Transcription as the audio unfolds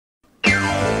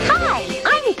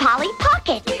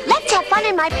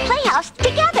my playhouse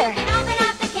together. Open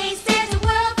up the case, there's a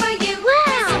world for you.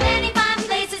 Wow. So many fun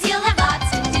places, you'll have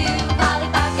lots to do. Polly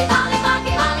Pocket, Polly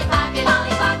Pocket, Polly Pocket,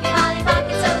 Polly Pocket, Polly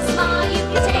Pocket, so small you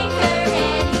can take her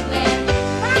anywhere.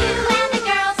 You and the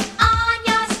girls on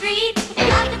your street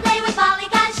love to play with Polly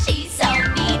 'cause she's so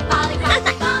neat. Polly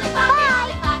Pocket, Polly Pocket,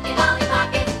 Polly Pocket, Polly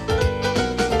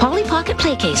Pocket. Polly Pocket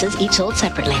play cases, each sold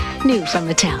separately. New from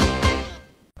Mattel.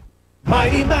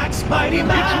 Mighty Max, Mighty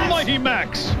Max! It's Mighty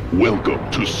Max! Welcome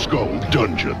to Skull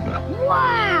Dungeon.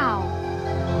 Wow!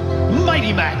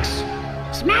 Mighty Max!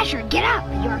 Smasher, get up!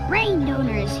 Your brain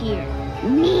donor is here.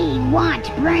 Me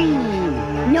want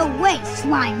brain. No way,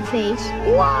 slime face.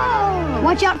 Whoa!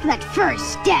 Watch out for that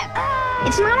first step.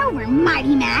 It's not over,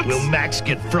 Mighty Max. Will Max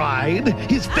get fried?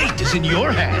 His fate is in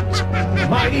your hands.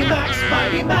 Mighty Max,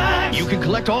 Mighty Max! You can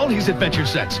collect all his adventure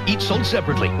sets, each sold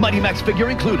separately. Mighty Max figure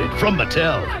included, from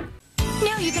Mattel.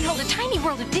 Now you can hold a tiny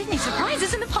world of Disney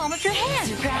surprises in the palm of your hand.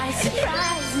 Surprise,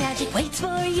 surprise, magic waits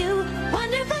for you.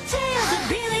 Wonderful tales that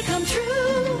really come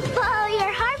true. Follow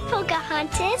your heart,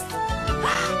 Pocahontas.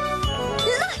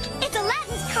 Look, it's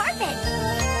Aladdin's carpet.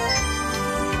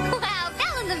 Wow,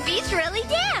 Belle and the Beast really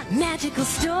dance. Magical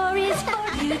stories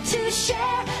for you to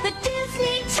share. The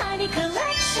Disney Tiny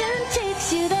Collection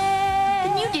takes you there.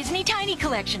 The new Disney Tiny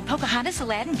Collection. Pocahontas,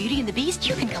 Aladdin, Beauty and the Beast.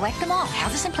 You can collect them all.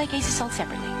 Houses and play cases sold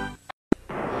separately.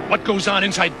 What goes on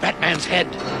inside Batman's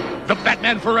head? The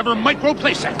Batman Forever micro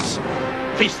playsets.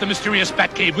 Face the mysterious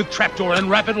Batcave with trapdoor and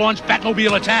rapid launch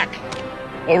Batmobile attack.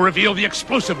 Or reveal the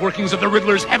explosive workings of the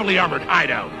Riddler's heavily armored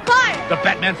hideout. Fire! The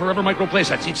Batman Forever micro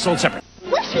playsets, each sold separate.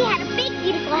 Wish we had a big,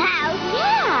 beautiful house.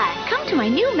 Yeah, come to my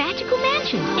new magical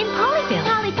mansion in Polyville.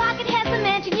 Polly Pocket has the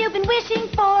mansion you've been wishing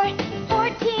for.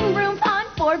 14 rooms on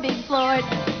 4 big floors.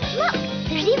 Look,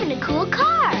 there's even a cool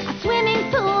car. A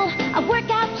swimming pool, a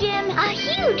workout gym, A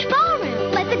huge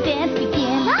ballroom. let the dance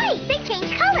begin. Nice, they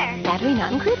changed color. Battery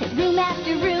not included. Room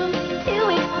after room to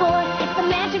explore. It's the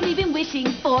mansion we've been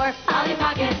wishing for. Polly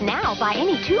Pocket. Now buy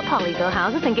any 2 Polyville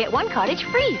houses and get 1 cottage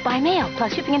free by mail.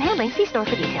 Plus shipping and handling. See store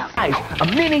for details. A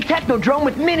mini Technodrome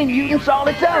with mini mutants all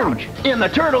its own. In the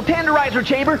Turtle Tenderizer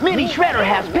Chamber, Mini Shredder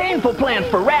has painful plans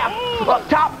for Raph. Up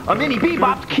top, a mini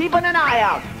Bebop's keeping an eye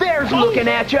out. There's looking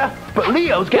at ya. But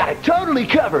Leo's got it totally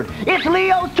covered. It's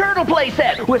Leo's Turtle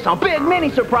playset with some big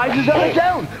mini surprises of its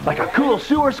own, like a cool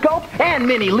sewer scope and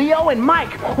mini Leo and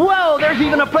Mike. Whoa, there's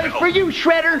even a place for you,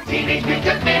 Shredder. Teenage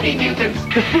Mutant Mini Mutants!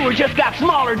 The sewer just got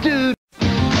smaller, dude.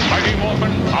 Mighty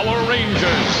Morphin Power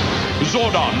Rangers.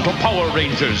 Zordon to Power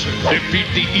Rangers. Defeat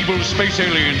the evil space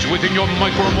aliens within your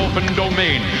Micromorphin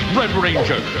domain. Red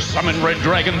Ranger, summon Red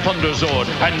Dragon Thunderzord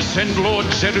and send Lord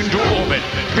Zed into orbit.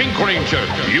 Pink Ranger,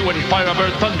 you and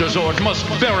Firebird Thunderzord must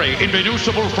bury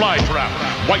Invincible Flytrap.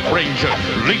 White Ranger,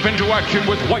 leap into action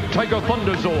with White Tiger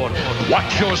Thunderzord.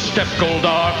 Watch your step,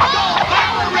 Goldar.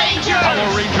 Power Rangers!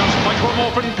 Power Rangers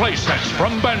Micromorphin playsets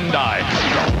from Bandai.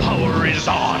 Your power is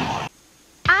on.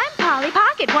 I'm Polly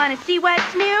Pocket. Want to see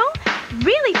what's new?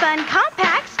 Really fun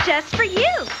compacts just for you.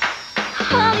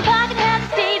 Polly Pocket has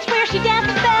a stage where she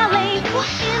dances ballet.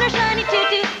 In her shiny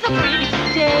tutu, so pretty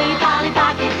today. Polly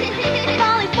Pocket.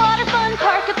 Polly's water fun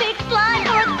park, a big slide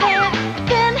for the pair.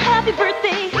 Then happy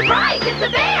birthday. Surprise, it's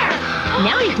a bear!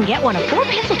 Now you can get one of 4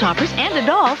 pencil toppers and a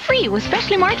doll free with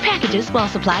specially marked packages while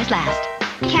supplies last.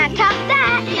 Can't top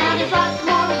that. Now there's lots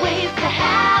more ways to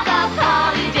have a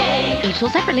holiday. Each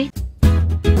sold separately.